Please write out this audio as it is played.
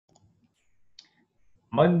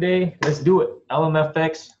Monday, let's do it.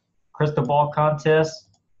 LMFX crystal ball contest.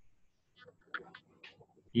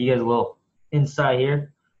 You guys a little insight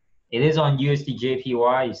here. It is on USD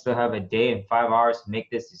JPY. You still have a day and 5 hours to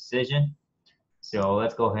make this decision. So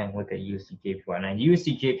let's go ahead and look at USD JPY. Now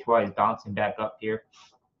USD JPY is bouncing back up here.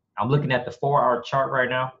 I'm looking at the 4-hour chart right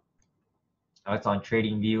now. It's on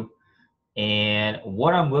TradingView. And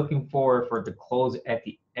what I'm looking for the close at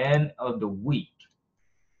the end of the week.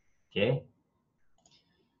 Okay.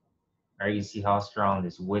 All right, you see how strong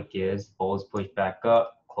this wick is. Bulls push back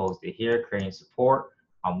up, closed it here, creating support.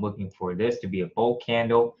 I'm looking for this to be a bull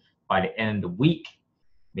candle by the end of the week.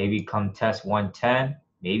 Maybe come test 110,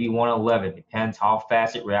 maybe 111. Depends how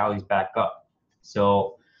fast it rallies back up.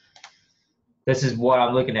 So this is what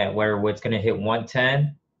I'm looking at, where it's going to hit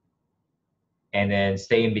 110 and then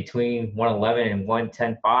stay in between 111 and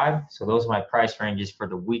 110.5. So those are my price ranges for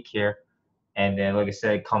the week here. And then, like I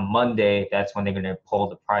said, come Monday, that's when they're going to pull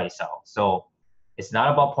the price out. So it's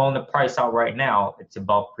not about pulling the price out right now. It's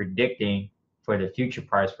about predicting for the future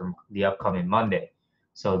price from the upcoming Monday.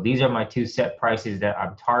 So these are my two set prices that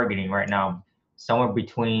I'm targeting right now, somewhere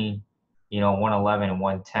between, 111 and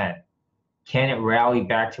 110. Can it rally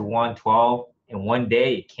back to 112 in one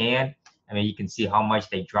day? It can. I mean, you can see how much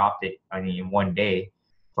they dropped it, in one day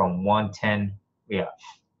from 110,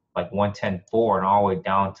 like 110.4 and all the way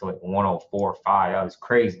down to like 104.5. That was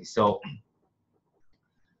crazy. So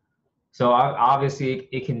obviously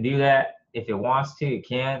it can do that if it wants to. It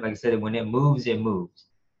can. Like I said, when it moves, it moves,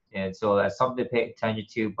 and so that's something to pay attention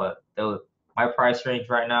to. But my price range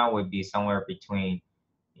right now would be somewhere between,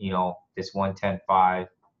 this 110.5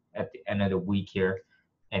 at the end of the week here,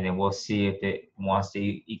 and then we'll see if it wants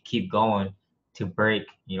to keep going to break,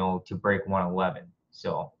 to break 111.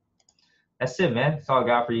 So that's it, man. That's all I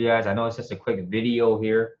got for you guys. I know it's just a quick video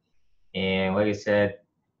here. And like I said,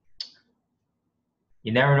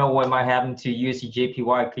 you never know what might happen to USD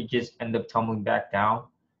JPY. It could just end up tumbling back down.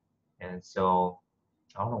 And so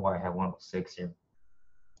I don't know why I have 106 here.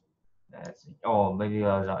 Maybe it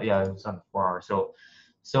was on the 4 hour.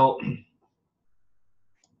 So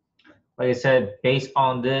like I said, based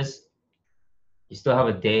on this, you still have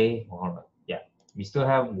a day. You still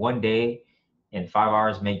have 1 day and 5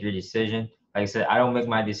 hours to make your decision. Like I said, I don't make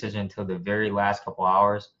my decision until the very last couple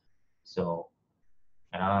hours. So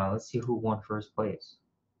let's see who won first place.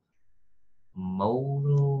 Modeling.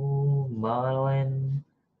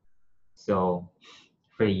 So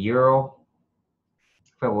for the euro,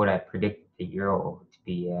 for what I predict the euro to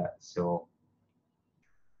be at. So,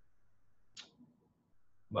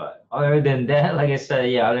 but other than that, like I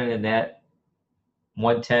said, other than that,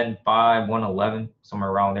 110.5, 111,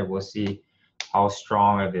 somewhere around there. We'll see how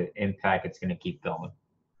strong of the impact it's going to keep going,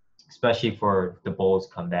 especially for the bulls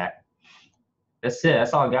come back. That's it.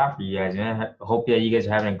 That's all I got for you guys, man. I hope that you guys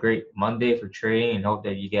are having a great Monday for trading, and hope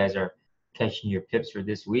that you guys are catching your pips for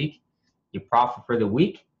this week, your profit for the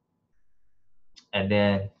week. And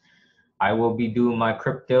then I will be doing my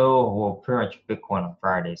crypto, pretty much Bitcoin on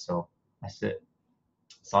Friday. So that's it.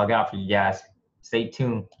 That's all I got for you guys. Stay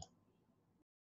tuned.